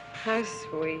 how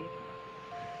sweet.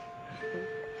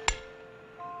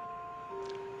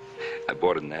 I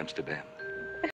bought it in Amsterdam.